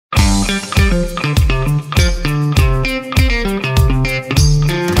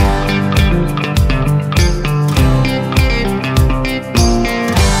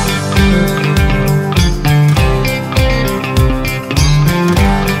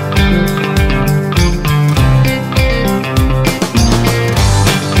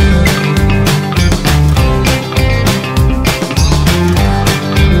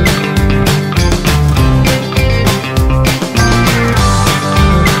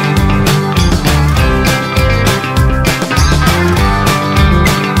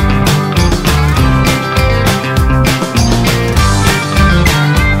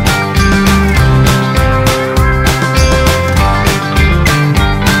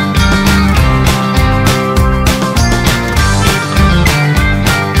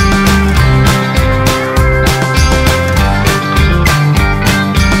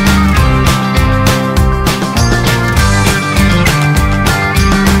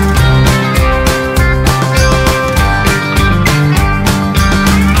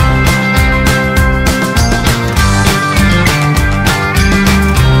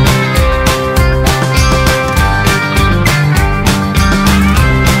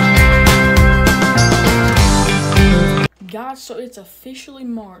So it's officially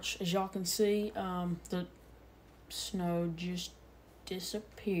March, as y'all can see. The snow just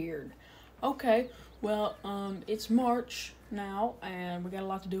disappeared. Okay, well, it's March now, and we got a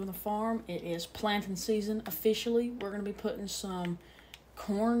lot to do on the farm. It is planting season officially. We're going to be putting some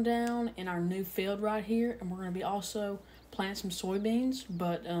corn down in our new field right here, and we're going to be also planting some soybeans.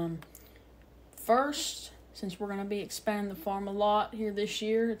 But first, since we're going to be expanding the farm a lot here this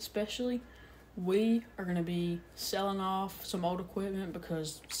year, especially, we are going to be selling off some old equipment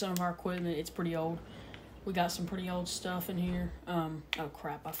because some of our equipment, it's pretty old. We got some pretty old stuff in here. Oh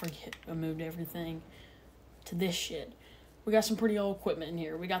crap, I forget. I moved everything to this shit. We got some pretty old equipment in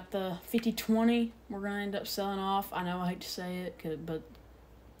here. We got the 5020 we're going to end up selling off. I know I hate to say it, but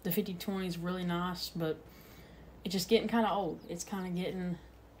the 5020 is really nice, but it's just getting kind of old. It's kind of getting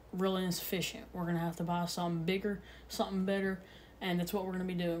really insufficient. We're going to have to buy something bigger, something better. And that's what we're going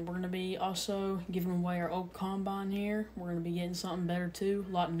to be doing. We're going to be also giving away our old combine here. We're going to be getting something better too,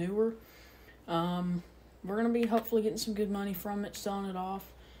 a lot newer. We're going to be hopefully getting some good money from it, selling it off.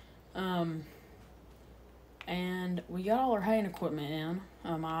 And we got all our haying equipment in.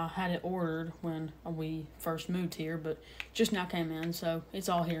 I had it ordered when we first moved here, but just now came in, so it's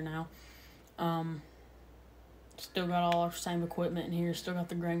all here now. Still got all our same equipment in here. Still got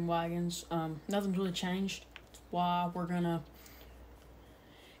the grain wagons. Nothing's really changed. That's why we're going to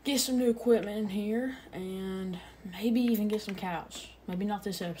get some new equipment in here, and maybe even get some cows. Maybe not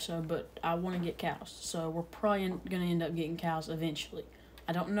this episode, but I want to get cows. So we're probably going to end up getting cows eventually.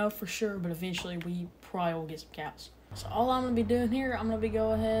 I don't know for sure, but eventually we probably will get some cows. So all I'm going to be doing here, I'm going to be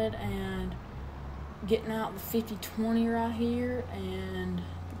go ahead and getting out the 5020 right here, and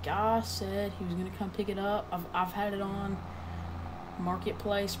the guy said he was going to come pick it up. I've had it on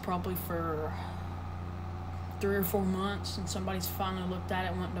Marketplace probably for 3 or 4 months, and somebody's finally looked at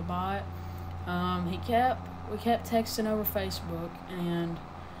it and wanted to buy it. We kept texting over Facebook, and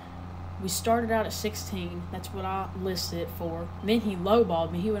we started out at 16. That's what I listed it for. Then he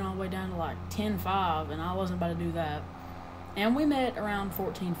lowballed me. He went all the way down to like 10.5, and I wasn't about to do that. And we met around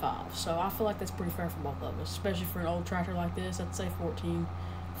 14.5, so I feel like that's pretty fair for both of us, especially for an old tractor like this. I'd say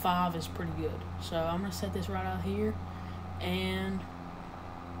 14.5 is pretty good. So I'm gonna set this right out here, and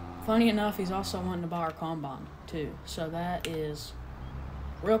funny enough, he's also wanting to buy our combine too, so that is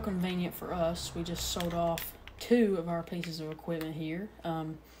real convenient for us. We just sold off 2 of our pieces of equipment here,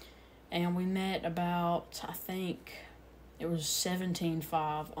 and we met about, I think it was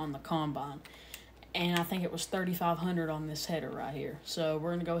 17.5 on the combine, and I think it was 3,500 on this header right here. So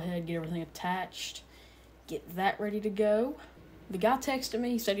we're gonna go ahead, get everything attached, get that ready to go. The guy texted me.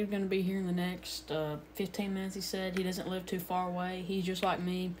 He said he was going to be here in the next 15 minutes, he said. He doesn't live too far away. He's just like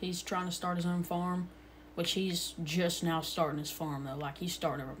me. He's trying to start his own farm, which he's just now starting his farm, though. Like, he's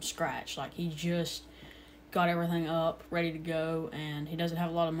starting from scratch. Like, he just got everything up, ready to go, and he doesn't have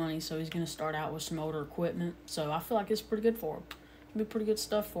a lot of money, so he's going to start out with some older equipment. So I feel like it's pretty good for him. It'll be pretty good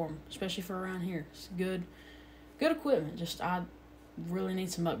stuff for him, especially for around here. It's good equipment. Just, I really need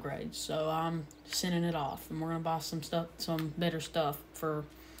some upgrades, so I'm sending it off, and we're gonna buy some better stuff for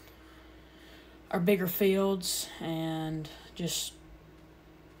our bigger fields, and just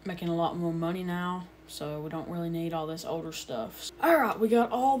making a lot more money now, so we don't really need all this older stuff. Alright, we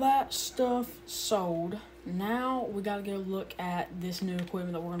got all that stuff sold. Now we gotta go look at this new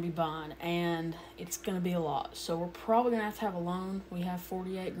equipment that we're gonna be buying, and it's gonna be a lot. So we're probably gonna have to have a loan. We have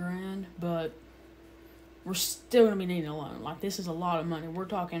 48 grand, but we're still going to be needing a loan. Like, this is a lot of money. We're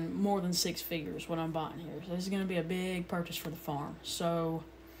talking more than 6 figures what I'm buying here. So this is going to be a big purchase for the farm. So,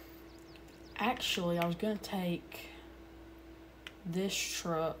 actually, I was going to take this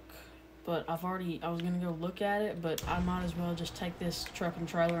truck, but I was going to go look at it, but I might as well just take this truck and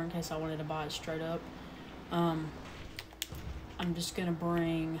trailer in case I wanted to buy it straight up. I'm just going to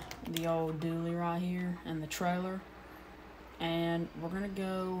bring the old dually right here and the trailer, and we're going to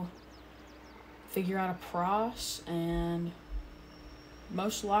go figure out a price, and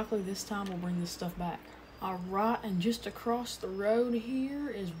most likely this time we'll bring this stuff back. Alright, and just across the road here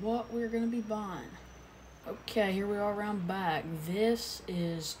is what we're going to be buying. Okay, here we are around back. This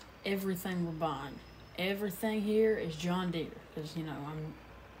is everything we're buying. Everything here is John Deere, because, you know,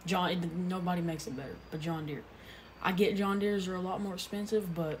 nobody makes it better but John Deere. I get John Deere's are a lot more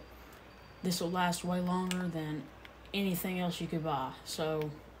expensive, but this will last way longer than anything else you could buy. So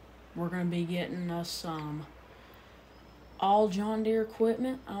we're going to be getting us all John Deere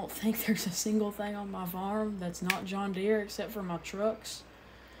equipment. I don't think there's a single thing on my farm that's not John Deere except for my trucks.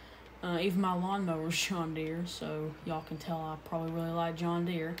 Even my lawnmower's John Deere, so y'all can tell I probably really like John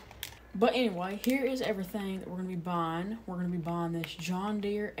Deere. But anyway, here is everything that we're going to be buying. We're going to be buying this John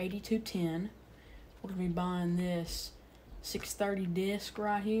Deere 8210. We're going to be buying this 630 disc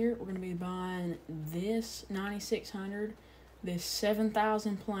right here. We're going to be buying this 9600, this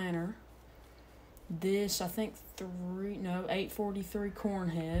 7000 planter, this, I think, 843 corn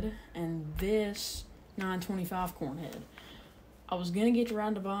head, and this 925 corn head. I was going to get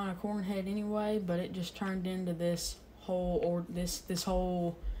around to buying a corn head anyway, but it just turned into this whole, this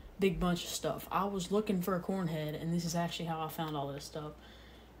whole big bunch of stuff. I was looking for a corn head, and this is actually how I found all this stuff.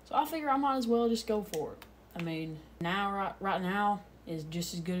 So I figure I might as well just go for it. I mean, right now is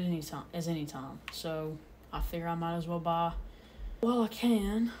just as good as any time. So I figure I might as well buy while I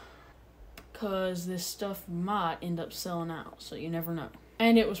can, because this stuff might end up selling out, so you never know.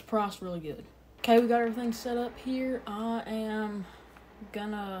 And it was priced really good. Okay, we got everything set up here. I am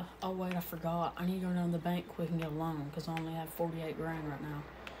gonna, oh wait, I forgot. I need to go down to the bank quick and get a loan, because I only have 48 grand right now.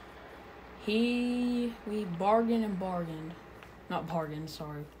 We bargained and bargained. Not bargained,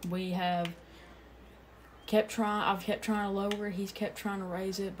 sorry. I've kept trying to lower it, he's kept trying to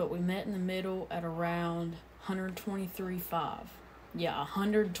raise it, but we met in the middle at around 123.5. Yeah,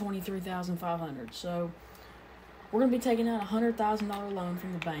 123,500. So we're gonna be taking out a $100,000 loan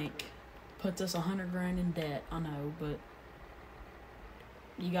from the bank. Puts us 100 grand in debt, I know, but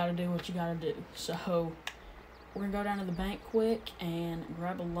you gotta do what you gotta do. So we're gonna go down to the bank quick and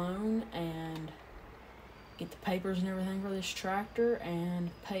grab a loan and get the papers and everything for this tractor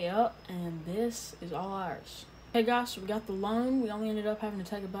and pay up, and this is all ours. Hey guys, so we got the loan. We only ended up having to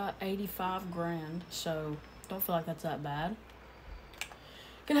take about 85 grand, so don't feel like that's that bad.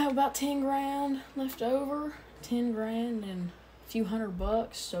 Gonna have about 10 grand left over, 10 grand and a few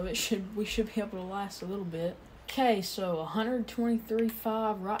 $100, so we should be able to last a little bit. Okay, so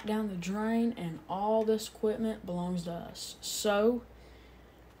 123.5 right down the drain, and all this equipment belongs to us. So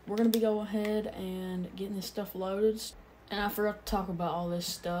we're going to be going ahead and getting this stuff loaded. And I forgot to talk about all this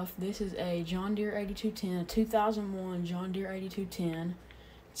stuff. This is a John Deere 8210, a 2001 John Deere 8210.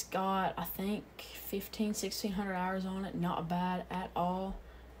 It's got, I think, 1,600 hours on it. Not bad at all.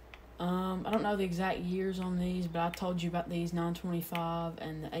 I don't know the exact years on these, but I told you about these 925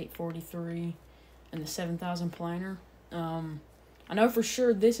 and the 843 and the 7,000 planter. I know for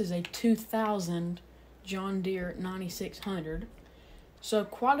sure this is a 2000 John Deere 9600. So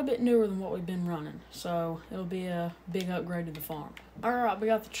quite a bit newer than what we've been running. So it'll be a big upgrade to the farm. Alright, we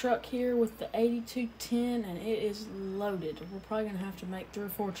got the truck here with the 8210, and it is loaded. We're probably going to have to make 3 or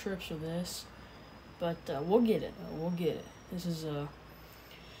 4 trips with this. But we'll get it. We'll get it. This is a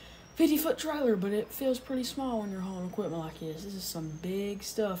 50-foot trailer, but it feels pretty small when you're hauling equipment like this. This is some big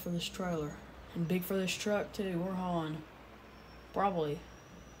stuff for this trailer. And big for this truck too. We're hauling probably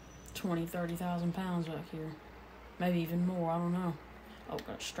 20,000-30,000 pounds back here. Maybe even more, I don't know. Oh,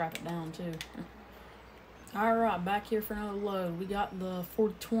 gotta strap it down too. Alright, back here for another load. We got the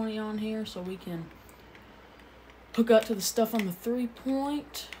 420 on here so we can hook up to the stuff on the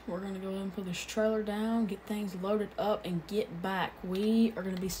 3-point. We're gonna go ahead and put this trailer down, get things loaded up, and get back. We are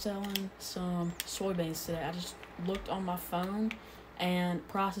gonna be selling some soybeans today. I just looked on my phone, and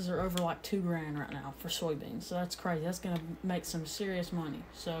prices are over like 2 grand right now for soybeans. So that's crazy. That's gonna make some serious money.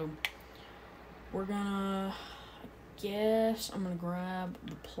 So we're gonna, I guess I'm gonna grab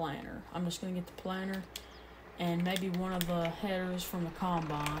the planter. I'm just gonna get the planter and maybe one of the headers from the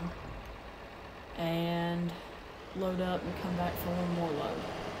combine and load up and come back for one more load.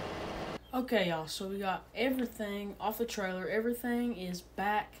 Okay, y'all, so we got everything off the trailer. Everything is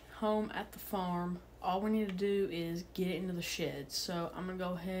back home at the farm. all we need to do is get it into the shed. So I'm gonna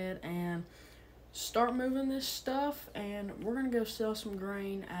go ahead and start moving this stuff, and we're gonna go sell some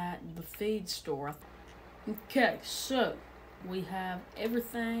grain at the feed store. Okay, so we have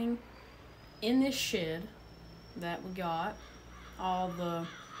everything in this shed that we got. All the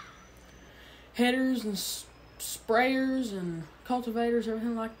headers and sprayers and cultivators,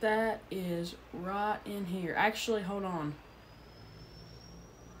 everything like that is right in here. Actually, hold on.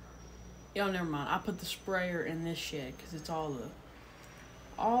 Yo, never mind. I put the sprayer in this shed because it's all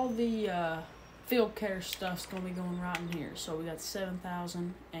the field care stuff's gonna be going right in here. So we got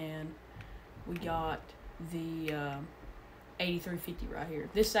 7,000, and we got the 8350 right here.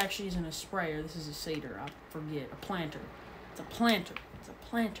 This actually isn't a sprayer. This is a seeder. I forget. A planter. It's a planter. It's a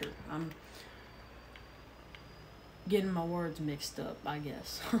planter. I'm getting my words mixed up, I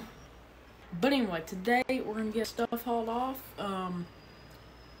guess. But anyway, today we're gonna get stuff hauled off.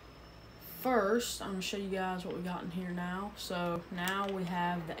 First, I'm going to show you guys what we got in here now. So now we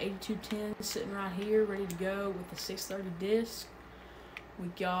have the 8210 sitting right here, ready to go with the 630 disc. We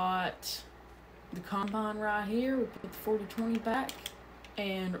got the combine right here. We put the 4020 back.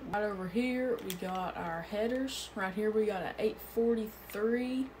 And right over here, we got our headers. Right here, we got an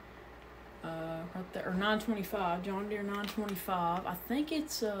 843, right there, or 925, John Deere 925. I think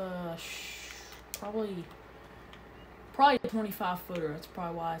it's probably a 25 footer. That's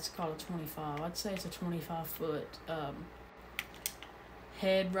probably why it's called a 25. I'd say it's a 25 foot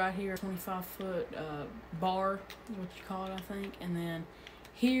head right here, 25 foot bar is what you call it, I think. And then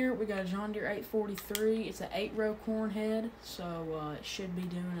here we got a John Deere 843. It's an 8-row corn head, so it should be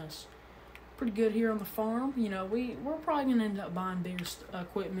doing us pretty good here on the farm. You know, we're probably gonna end up buying bigger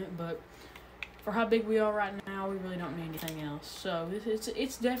equipment, but for how big we are right now, we really don't need anything else. So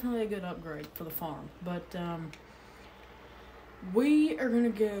it's definitely a good upgrade for the farm. But we are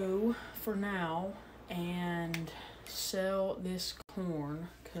going to go for now and sell this corn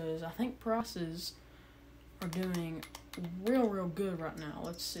because I think prices are doing real good right now.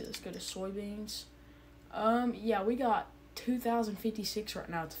 Let's see. Let's go to soybeans. Yeah, we got 2,056 right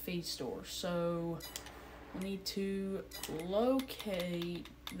now at the feed store. So we need to locate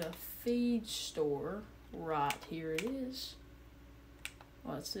the feed store. Right, here it is.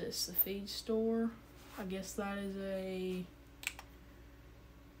 What's this? The feed store. I guess that is a...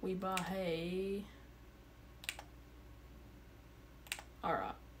 We buy hay.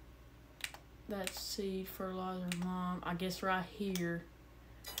 Alright. That's seed, fertilizer, lime. I guess right here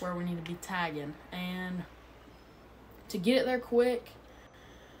where we need to be tagging. And to get it there quick,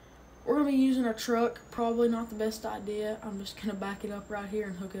 we're going to be using our truck. Probably not the best idea. I'm just going to back it up right here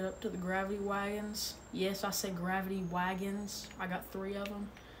and hook it up to the gravity wagons. Yes, I say gravity wagons. I got 3 of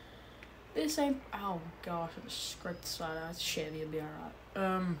them. This ain't... Oh, gosh. I just scraped the side out. It's Chevy. It'll be alright.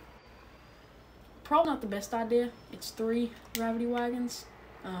 Probably not the best idea. It's 3 gravity wagons.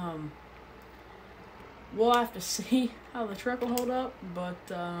 We'll have to see how the truck will hold up. But,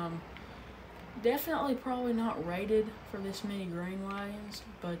 definitely probably not rated for this many grain wagons.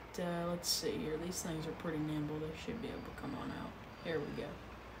 But, let's see here. These things are pretty nimble. They should be able to come on out. There we go.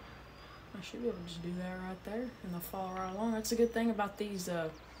 I should be able to just do that right there. And they'll fall right along. That's a good thing about these, the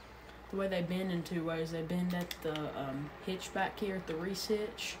way they bend in 2 ways. They bend at the hitch back here at the reese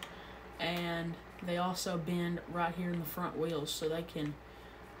hitch, and they also bend right here in the front wheels, so they can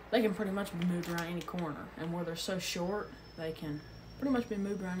pretty much be moved around any corner. And where they're so short, they can pretty much be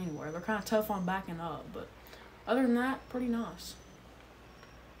moved around anywhere. They're kind of tough on backing up, but other than that, pretty nice.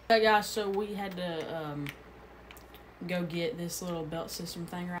 Okay, guys, so we had to go get this little belt system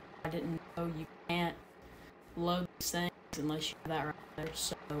thing right. I didn't know you can't load these things unless you have that right there.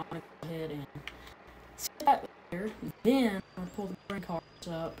 So I'm going to go ahead and set that there. Then I'm going to pull the grain carts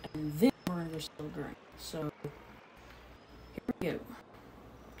up, and then we're going to go sell the grain. So here we go.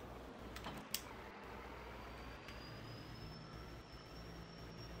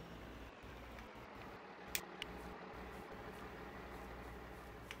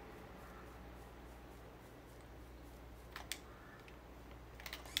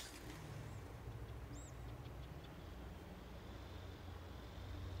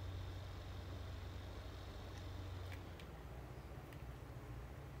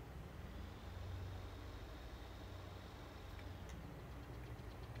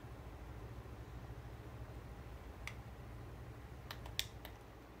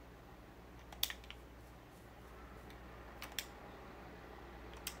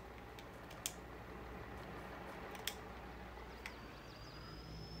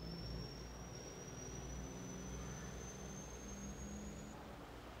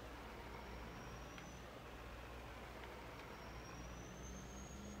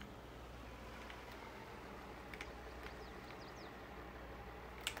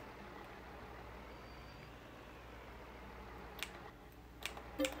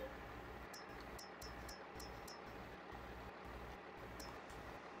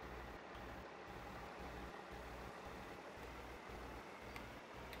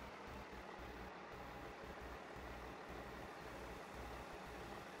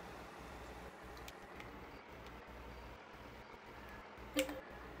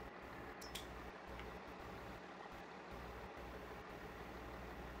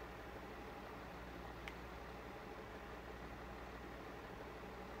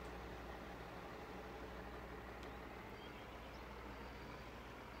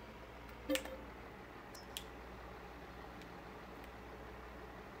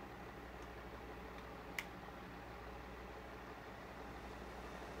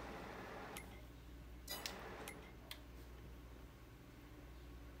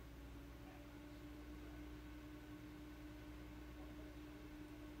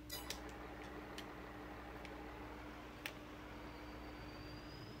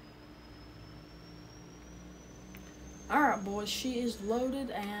 Alright, boys, she is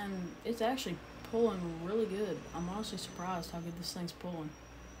loaded, and it's actually pulling really good. I'm honestly surprised how good this thing's pulling.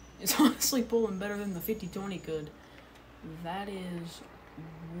 It's honestly pulling better than the 5020 could. That is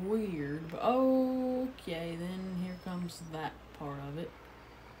weird, but okay, then here comes that part of it.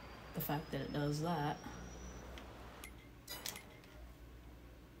 The fact that it does that.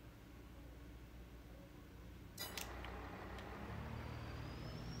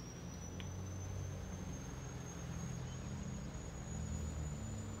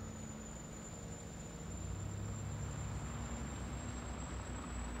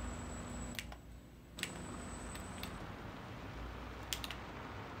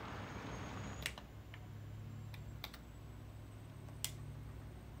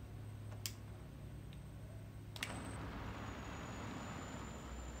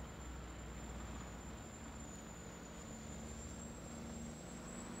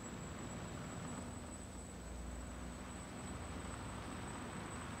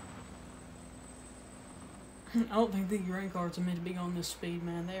 I don't think these grain carts are meant to be on this speed,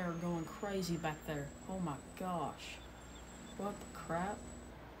 man. They are going crazy back there. Oh my gosh. What the crap?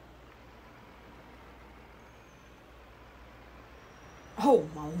 Oh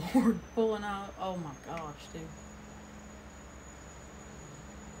my lord, pulling out. Oh my gosh, dude.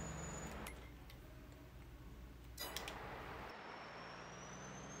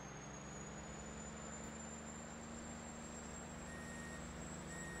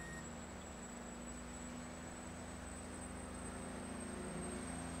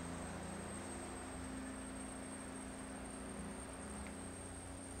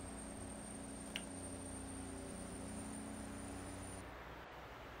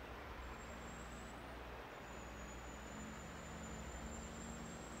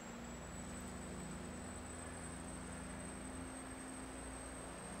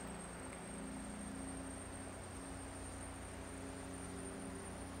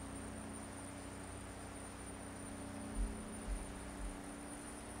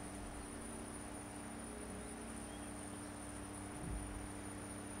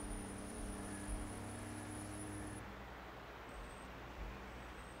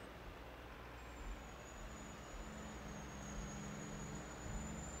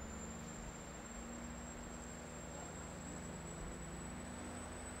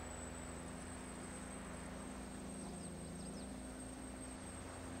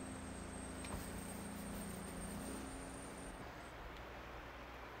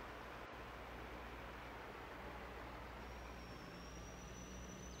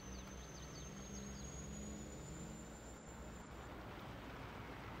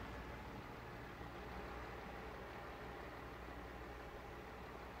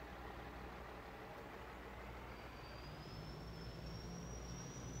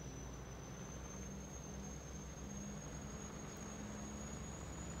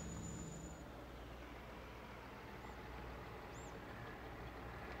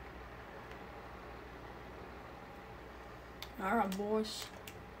 Alright, boys.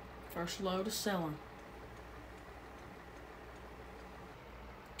 First load is selling.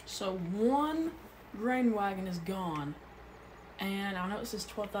 So one grain wagon is gone. And I know it says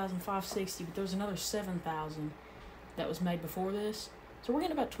 12,560, but there's another 7,000 that was made before this. So we're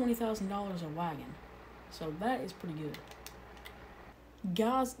getting about $20,000 a wagon. So that is pretty good.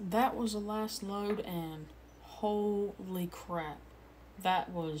 Guys, that was the last load, and holy crap. That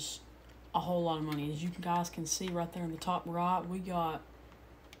was a whole lot of money. As you guys can see right there in the top right, we got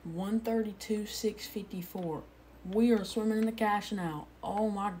 132,654. We are swimming in the cash now. Oh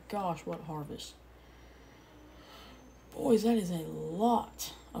my gosh, what harvest. Boys, that is a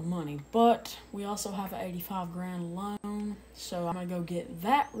lot of money. But we also have an 85 grand loan, so I'm gonna go get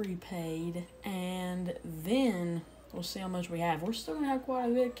that repaid, and then we'll see how much we have. We're still gonna have quite a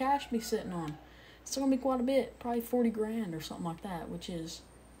bit of cash to be sitting on. It's still gonna be quite a bit, probably 40 grand or something like that, which is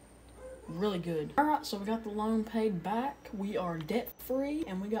really good. Alright, so we got the loan paid back. We are debt free,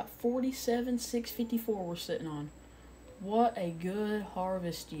 and we got 47,654 we're sitting on. What a good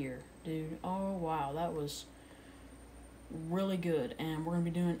harvest year, dude. Oh wow, that was really good, and we're gonna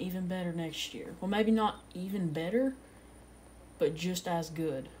be doing even better next year. Well, maybe not even better, but just as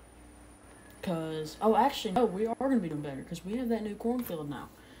good. Cause actually no, we are gonna be doing better because we have that new cornfield now.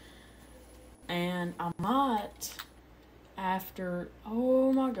 And I might, after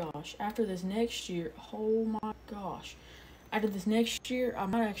this next year, after this next year, I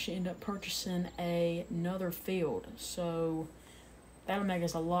might actually end up purchasing another field. So that'll make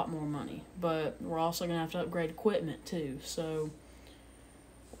us a lot more money. But we're also going to have to upgrade equipment too. So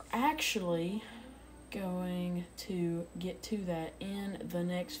we're actually going to get to that in the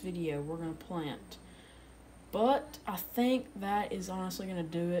next video. We're going to plant But I think that is honestly going to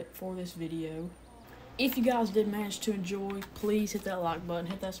do it for this video. If you guys did manage to enjoy, please hit that like button,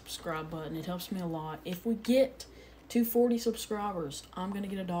 hit that subscribe button. It helps me a lot. If we get to 40 subscribers, I'm going to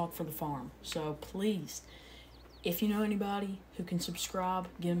get a dog for the farm. So please, if you know anybody who can subscribe,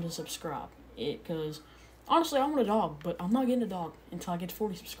 get them to subscribe. Because honestly, I want a dog, but I'm not getting a dog until I get to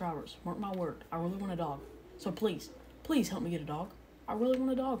 40 subscribers. Mark my word, I really want a dog. So please, please help me get a dog. I really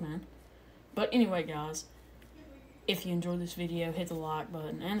want a dog, man. But anyway, guys, if you enjoyed this video, hit the like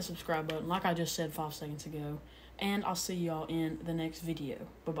button and the subscribe button like I just said 5 seconds ago. And I'll see y'all in the next video.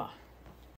 Bye-bye.